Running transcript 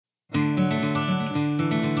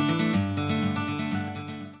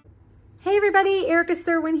Hey everybody, Erica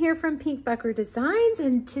Serwin here from Pink Bucker Designs,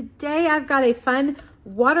 and today I've got a fun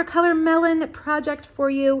watercolor melon project for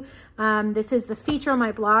you. This is the feature on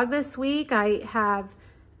my blog this week. I have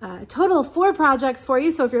a total of 4 projects for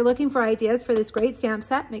you, so if you're looking for ideas for this great stamp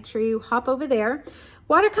set, make sure you hop over there.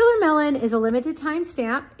 Watercolor Melon is a limited time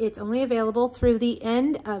stamp. It's only available through the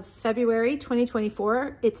end of February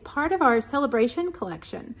 2024. It's part of our celebration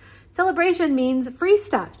collection. Celebration means free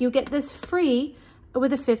stuff. You get this free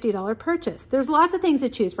with a $50 purchase. There's lots of things to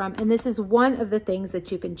choose from, and this is one of the things that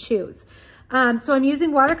you can choose. So I'm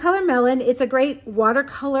using Watercolor Melon. It's a great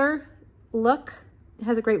watercolor look. It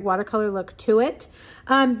has a great watercolor look to it.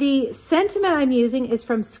 The sentiment I'm using is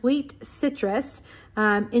from Sweet Citrus.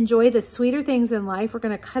 Enjoy the sweeter things in life. We're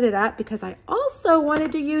going to cut it up because I also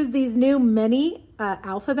wanted to use these new mini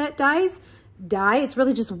alphabet dies. It's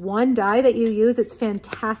really just one die that you use. It's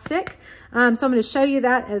fantastic. So I'm going to show you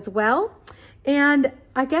that as well. And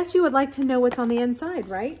I guess you would like to know what's on the inside,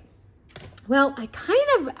 right? Well, I kind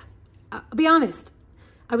of, I'll be honest,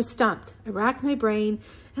 I was stumped. I racked my brain,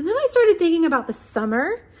 and then I started thinking about the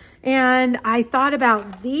summer, and I thought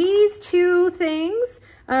about these 2 things.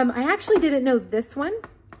 I actually didn't know this one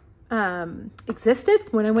existed.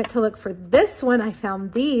 When I went to look for this one, I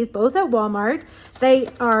found these both at Walmart.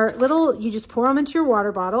 They are little, you just pour them into your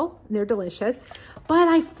water bottle, and they're delicious. But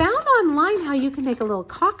I found online how you can make a little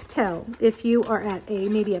cocktail if you are at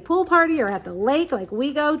maybe a pool party or at the lake like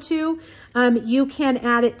we go to. You can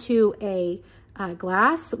add it to a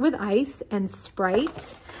glass with ice and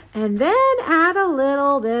Sprite, and then add a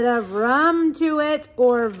little bit of rum to it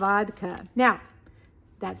or vodka. Now,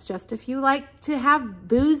 that's just if you like to have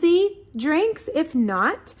boozy drinks. If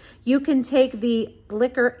not, you can take the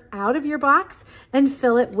liquor out of your box and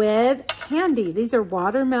fill it with candy. These are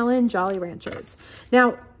watermelon Jolly Ranchers.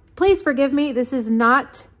 Now, please forgive me. This is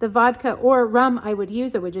not the vodka or rum I would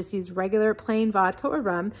use. I would just use regular plain vodka or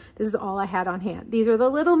rum. This is all I had on hand. These are the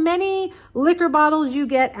little mini liquor bottles you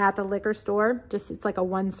get at the liquor store. Just, it's like a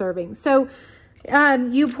 1 serving. So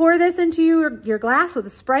you pour this into your glass with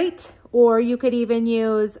a Sprite, or you could even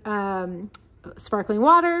use sparkling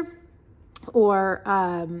water, or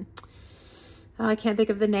I can't think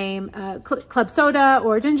of the name, club soda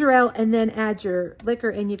or ginger ale, and then add your liquor,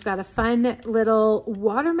 and you've got a fun little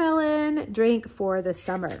watermelon drink for the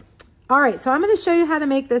summer. All right, so I'm going to show you how to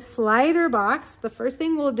make this slider box. The first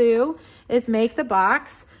thing we'll do is make the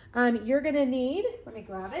box. You're going to need, let me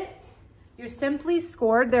grab it. You're simply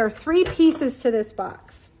scored. There are 3 pieces to this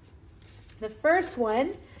box. The first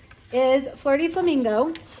one is Flirty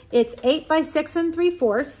Flamingo. It's 8 by 6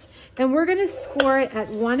 3/4, and we're going to score it at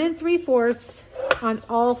 1 3/4 on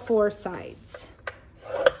all 4 sides.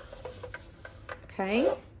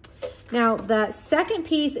 Okay. Now the second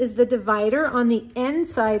piece is the divider on the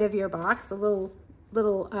inside of your box, the little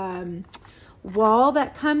wall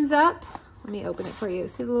that comes up. Let me open it for you.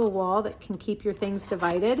 See the little wall that can keep your things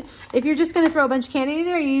divided? If you're just going to throw a bunch of candy in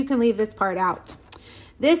there, you can leave this part out.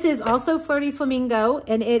 This is also Flirty Flamingo,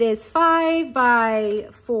 and it is 5 by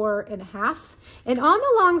 4.5. And on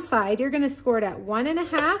the long side, you're going to score it at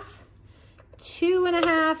 1.5,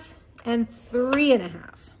 2.5, and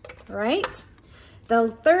 3.5. All right.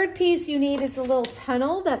 The third piece you need is the little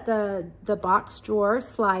tunnel that the box drawer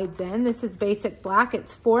slides in. This is basic black.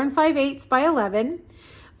 It's 4 5/8 by 11.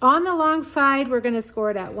 On the long side, we're going to score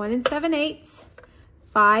it at 1 7/8,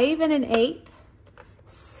 5 1/8,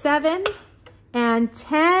 7, and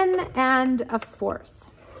 10 1/4.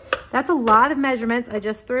 That's a lot of measurements I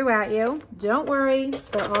just threw at you. Don't worry,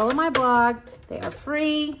 they're all in my blog. They are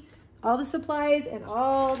free, all the supplies and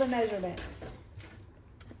all the measurements.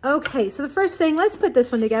 Okay, so the first thing, let's put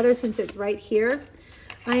this one together since it's right here.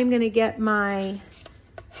 I am going to get my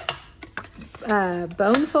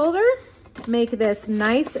bone folder. Make this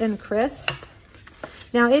nice and crisp.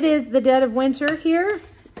 Now it is the dead of winter here.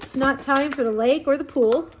 It's not time for the lake or the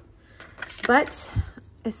pool, but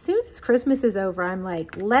as soon as Christmas is over, I'm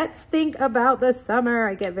like, let's think about the summer.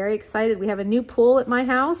 I get very excited. We have a new pool at my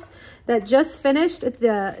house that just finished in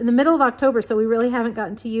the middle of October, so we really haven't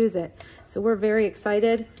gotten to use it. So we're very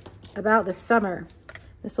excited about the summer.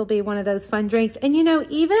 This will be one of those fun drinks. And you know,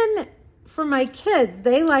 even for my kids,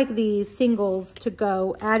 they like these singles to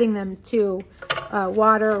go, adding them to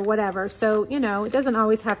water or whatever. So, you know, it doesn't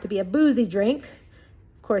always have to be a boozy drink.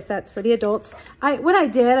 Of course, that's for the adults. What I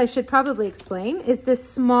did, I should probably explain, is this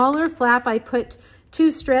smaller flap, I put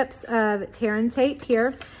 2 strips of Terran tape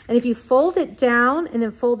here. And if you fold it down and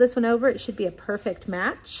then fold this one over, it should be a perfect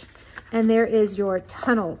match. And there is your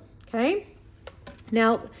tunnel, okay?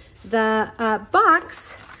 Now, the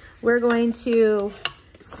box, we're going to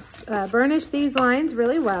burnish these lines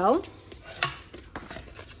really well.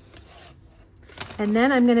 And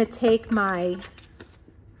then I'm gonna take my,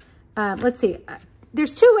 let's see,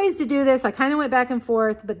 there's two ways to do this. I kind of went back and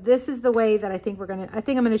forth, but this is the way that I think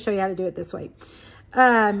I'm gonna show you how to do it this way.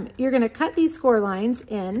 You're gonna cut these score lines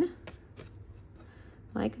in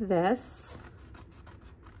like this,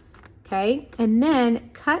 okay? And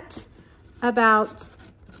then cut about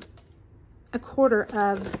a quarter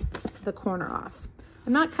of the corner off.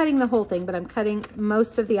 I'm not cutting the whole thing, but I'm cutting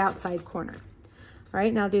most of the outside corner. All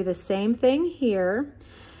right, now do the same thing here.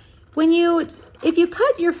 If you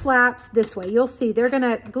cut your flaps this way, you'll see they're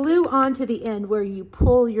gonna glue onto the end where you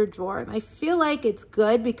pull your drawer. And I feel like it's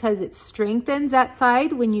good because it strengthens that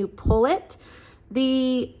side when you pull it.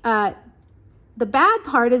 The bad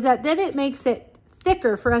part is that then it makes it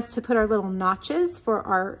thicker for us to put our little notches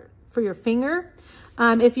for your finger.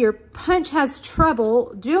 If your punch has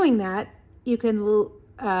trouble doing that, you can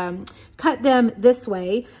cut them this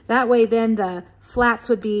way. That way then the flaps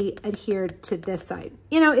would be adhered to this side.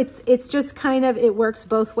 You know, it's just kind of, it works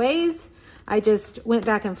both ways. I just went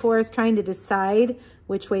back and forth trying to decide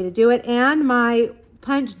which way to do it. And my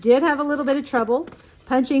punch did have a little bit of trouble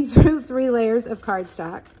punching through 3 layers of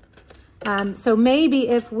cardstock. So maybe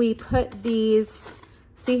if we put these,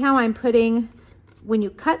 see how I'm putting, when you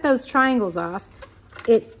cut those triangles off,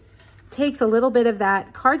 it takes a little bit of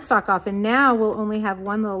that cardstock off, and now we'll only have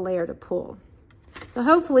one little layer to pull. So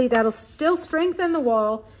hopefully that'll still strengthen the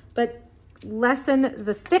wall, but lessen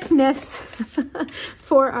the thickness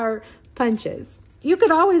for our punches. You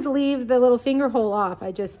could always leave the little finger hole off.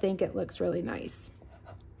 I just think it looks really nice.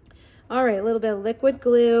 All right, a little bit of liquid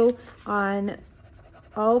glue on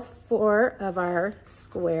all 4 of our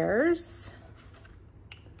squares.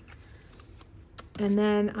 And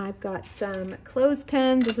then I've got some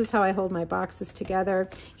clothespins. This is how I hold my boxes together.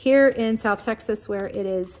 Here in South Texas, where it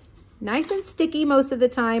is nice and sticky most of the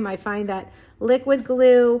time, I find that liquid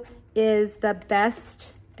glue is the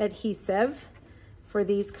best adhesive for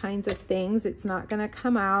these kinds of things. It's not gonna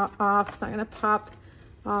come off, it's not gonna pop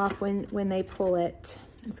off when they pull it.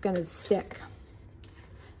 It's gonna stick.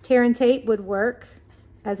 Tear and tape would work,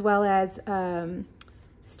 as well as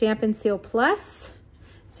Stampin' Seal Plus.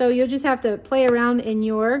 So you'll just have to play around in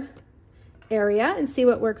your area and see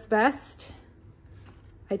what works best.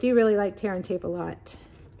 I do really like tear and tape a lot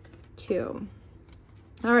too.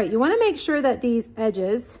 All right, you wanna make sure that these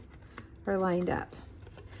edges are lined up.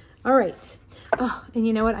 All right, oh, and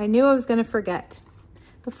you know what? I knew I was gonna forget.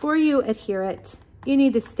 Before you adhere it, you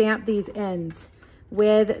need to stamp these ends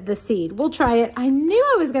with the seed. We'll try it. I knew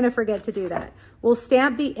I was gonna forget to do that. We'll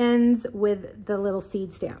stamp the ends with the little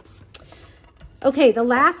seed stamps. Okay, the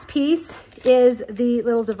last piece is the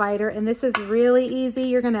little divider, and this is really easy.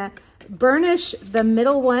 You're gonna burnish the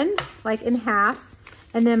middle one like in half,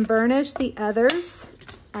 and then burnish the others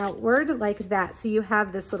outward like that. So you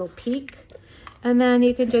have this little peak, and then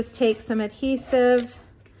you can just take some adhesive.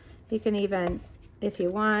 You can even, if you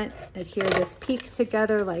want, adhere this peak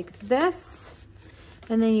together like this,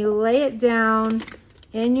 and then you lay it down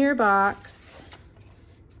in your box,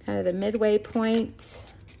 kind of the midway point.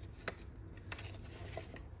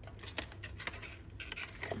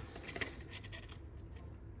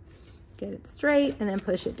 Get it straight and then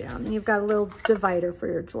push it down. And you've got a little divider for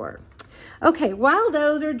your drawer. Okay, while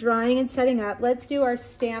those are drying and setting up, let's do our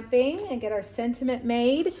stamping and get our sentiment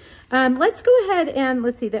made. Let's go ahead and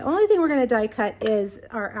let's see, the only thing we're gonna die cut is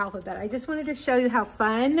our alphabet. I just wanted to show you how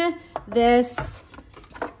fun this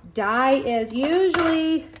die is.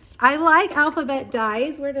 Usually, I like alphabet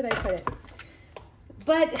dies. Where did I put it?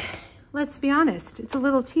 But let's be honest, it's a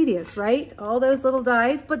little tedious, right? All those little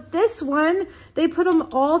dies, but this one, they put them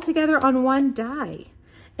all together on one die.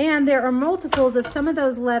 And there are multiples of some of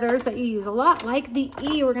those letters that you use a lot, like the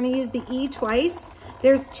E. We're gonna use the E twice.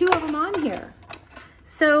 There's 2 of them on here.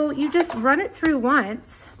 So you just run it through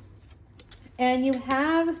once and you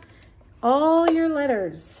have all your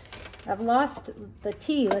letters. I've lost the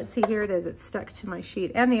T. Let's see, here it is. It's stuck to my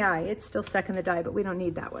sheet. And the I. It's still stuck in the die, but we don't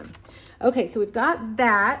need that one. Okay, so we've got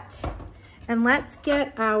that. And let's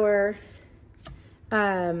get our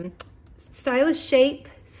stylish shape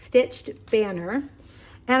stitched banner.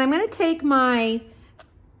 And I'm going to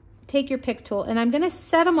take your pick tool, and I'm going to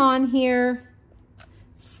set them on here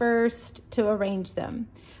first to arrange them.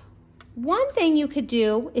 One thing you could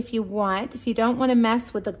do if you want, if you don't want to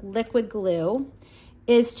mess with the liquid glue,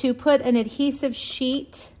 is to put an adhesive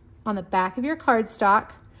sheet on the back of your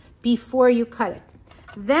cardstock before you cut it.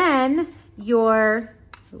 Then your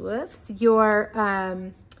letters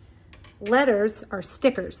are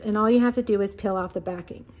stickers, and all you have to do is peel off the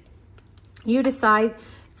backing. You decide.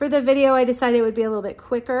 For the video, I decided it would be a little bit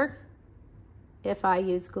quicker if I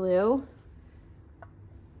use glue.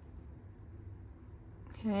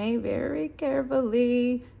 Okay, very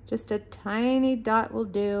carefully. Just a tiny dot will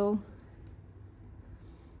do.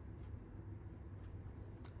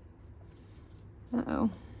 Uh-oh.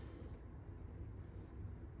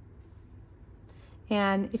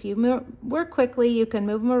 And if you work quickly, you can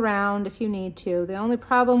move them around if you need to. The only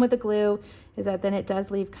problem with the glue is that then it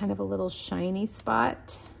does leave kind of a little shiny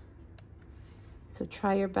spot. So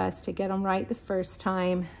try your best to get them right the first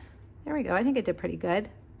time. There we go, I think it did pretty good.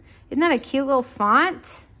 Isn't that a cute little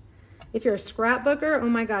font? If you're a scrapbooker, oh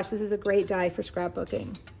my gosh, this is a great die for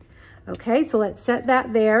scrapbooking. Okay, so let's set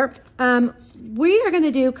that there. We are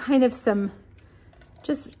gonna do kind of some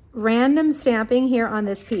just random stamping here on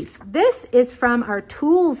this piece. This is from our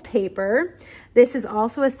tools paper. This is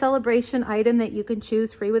also a celebration item that you can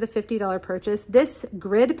choose free with a $50 purchase. This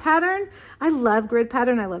grid pattern, I love grid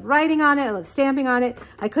pattern. I love writing on it. I love stamping on it.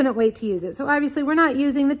 I couldn't wait to use it. So obviously we're not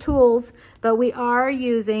using the tools, but we are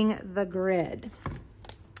using the grid.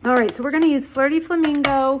 All right, so we're gonna use Flirty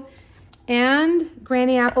Flamingo and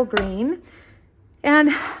Granny Apple Green.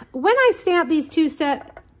 And when I stamp these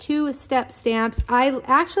two-step stamps, I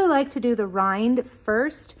actually like to do the rind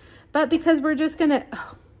first, but because we're just gonna,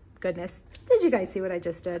 oh goodness, did you guys see what I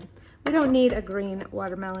just did? We don't need a green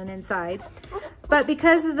watermelon inside, but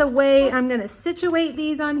because of the way I'm gonna situate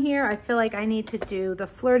these on here, I feel like I need to do the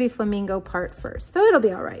Flirty Flamingo part first, so it'll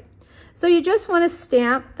be all right. So you just wanna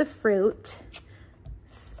stamp the fruit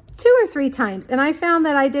 2 or 3 times, and I found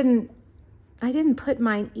that I didn't put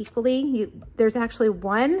mine equally. There's actually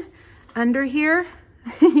one under here.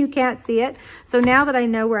 You can't see it. So now that I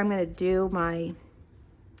know where I'm going to do my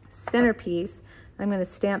centerpiece, I'm going to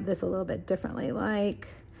stamp this a little bit differently. Like,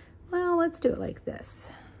 well, let's do it like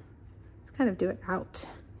this. Let's kind of do it out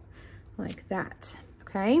like that.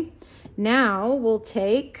 Okay. Now we'll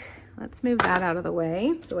take, let's move that out of the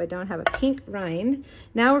way so I don't have a pink rind.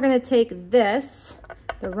 Now we're going to take this,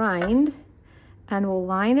 the rind, and we'll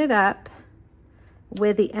line it up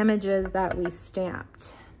with the images that we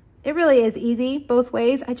stamped. It really is easy both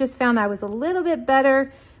ways. I just found I was a little bit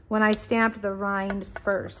better when I stamped the rind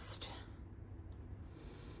first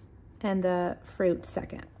and the fruit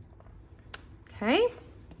second. Okay,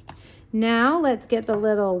 now let's get the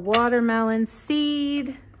little watermelon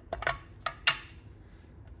seed,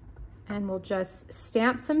 and we'll just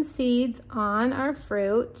stamp some seeds on our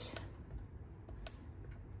fruit.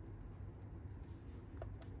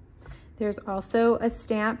 There's also a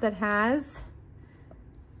stamp that has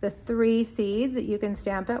the 3 seeds that you can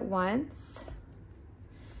stamp at once.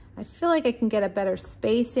 I feel like I can get a better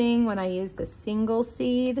spacing when I use the single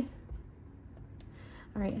seed.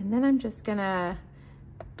 All right, and then I'm just gonna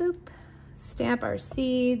boop, stamp our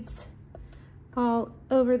seeds all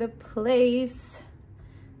over the place,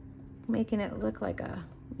 making it look like a,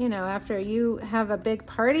 you know, after you have a big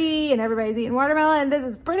party and everybody's eating watermelon, this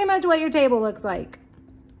is pretty much what your table looks like.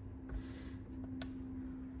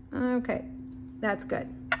 Okay, that's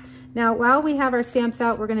good. Now, while we have our stamps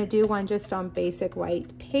out, we're gonna do one just on basic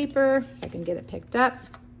white paper. If I can get it picked up.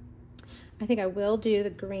 I think I will do the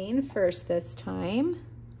green first this time.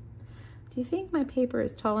 Do you think my paper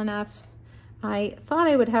is tall enough? I thought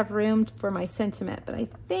I would have room for my sentiment, but I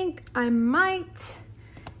think I might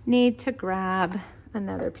need to grab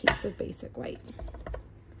another piece of basic white.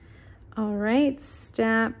 All right,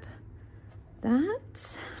 stamp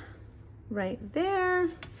that right there.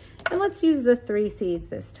 And let's use the 3 seeds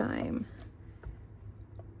this time.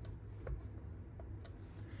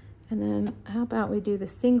 And then how about we do the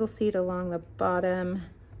single seed along the bottom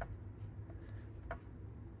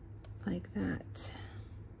like that.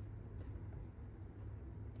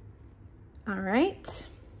 All right,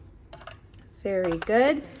 very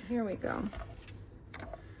good. Here we go.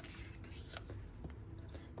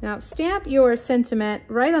 Now stamp your sentiment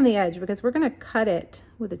right on the edge because we're gonna cut it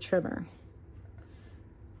with a trimmer.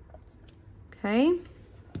 Okay.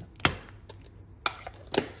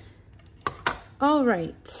 All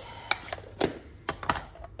right.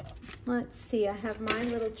 Let's see, I have my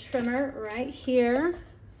little trimmer right here.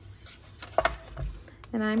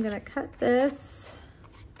 And I'm gonna cut this.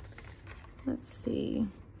 Let's see.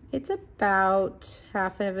 It's about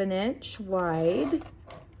 1/2 inch wide.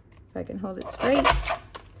 If I can hold it straight. I'm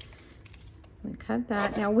gonna cut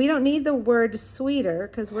that. Now we don't need the word sweeter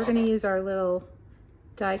because we're gonna use our little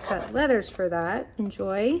die cut letters for that.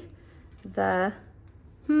 Enjoy the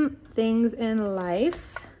things in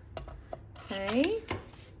life. Okay.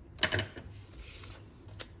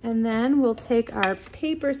 And then we'll take our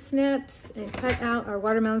paper snips and cut out our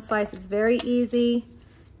watermelon slice. It's very easy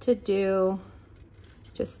to do.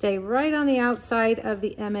 Just stay right on the outside of the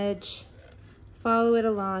image. Follow it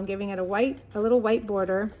along, giving it a little white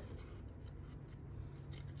border.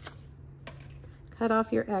 cut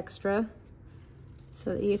off your extra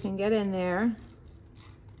so that you can get in there.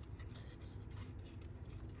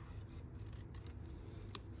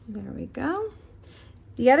 There we go.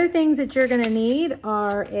 The other things that you're gonna need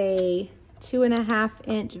are a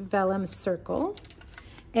 2.5-inch vellum circle,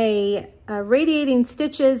 a radiating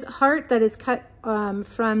stitches heart that is cut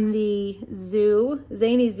from the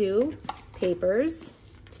Zany Zoo papers.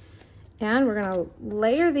 And we're gonna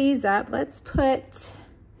layer these up. Let's put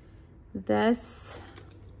this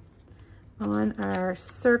on our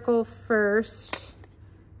circle first,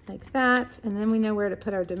 like that. And then we know where to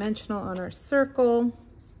put our dimensional on our circle.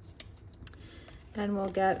 And we'll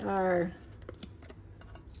get our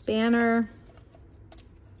banner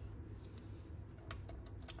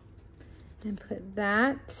and put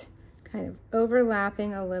that kind of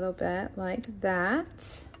overlapping a little bit like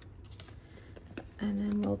that. And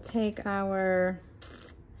then we'll take our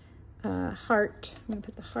heart. I'm gonna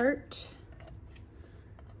put the heart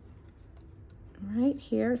right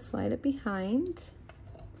here, slide it behind.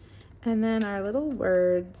 And then our little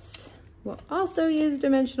words. We'll also use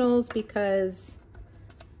dimensionals because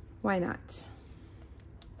why not?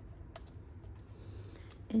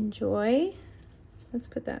 Enjoy, let's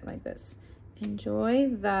put that like this. Enjoy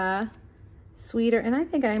the sweeter, and I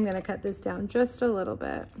think I'm gonna cut this down just a little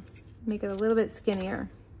bit, make it a little bit skinnier.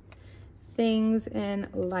 Things in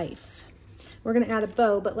life. We're gonna add a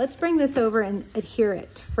bow, but let's bring this over and adhere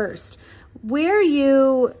it first.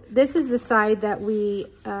 This is the side that we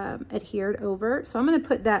adhered over. So I'm gonna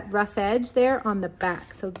put that rough edge there on the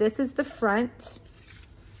back. So this is the front.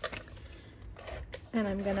 And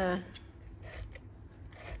I'm gonna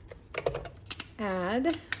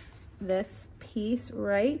add this piece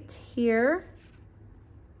right here.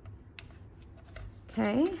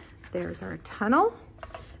 Okay, there's our tunnel.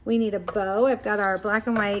 We need a bow. I've got our black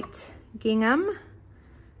and white gingham.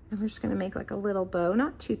 And we're just gonna make like a little bow,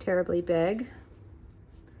 not too terribly big.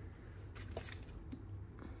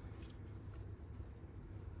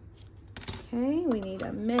 Okay, we need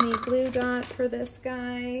a mini glue dot for this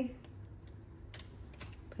guy.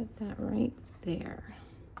 Put that right there.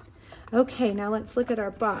 Okay, now let's look at our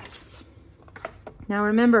box. Now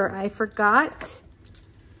remember, I forgot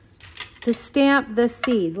to stamp the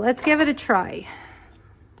seeds. Let's give it a try.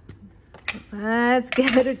 Let's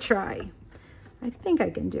give it a try. I think I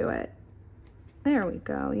can do it. There we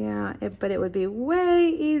go, yeah. But it would be way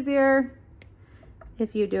easier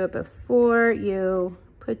if you do it before you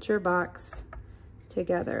put your box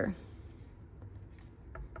together.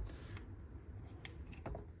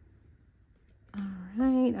 All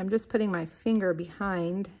right, I'm just putting my finger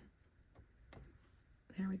behind.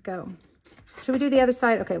 There we go. Should we do the other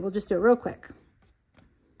side? Okay, we'll just do it real quick.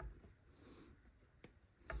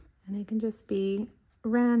 And they can just be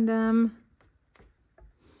random.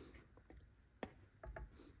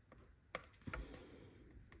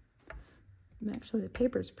 Actually, the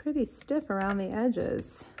paper's pretty stiff around the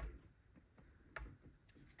edges.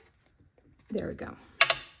 There we go.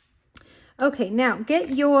 Okay, now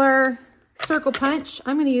get your circle punch.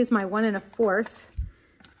 I'm going to use my 1 1/4.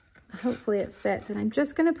 Hopefully it fits. And I'm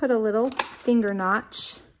just going to put a little finger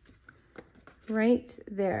notch right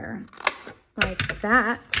there, like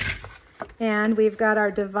that. And we've got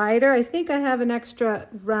our divider. I think I have an extra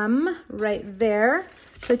rum right there.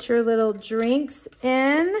 Put your little drinks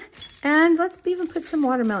in. And let's even put some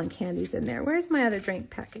watermelon candies in there. Where's my other drink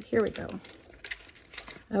packet? Here we go.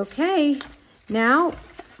 Okay, now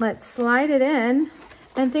let's slide it in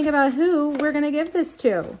and think about who we're gonna give this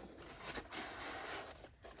to.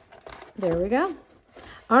 There we go.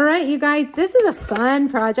 All right, you guys, this is a fun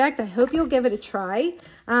project. I hope you'll give it a try.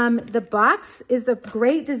 The box is a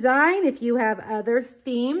great design if you have other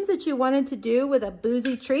themes that you wanted to do with a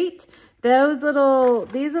Boozy treat. These little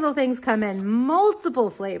things come in multiple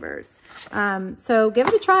flavors. So give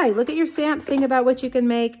it a try. Look at your stamps, think about what you can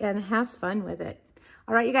make, and have fun with it.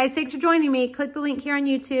 All right, you guys, thanks for joining me. Click the link here on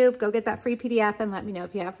YouTube. Go get that free PDF and let me know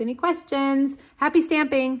if you have any questions. Happy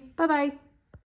stamping. Bye-bye.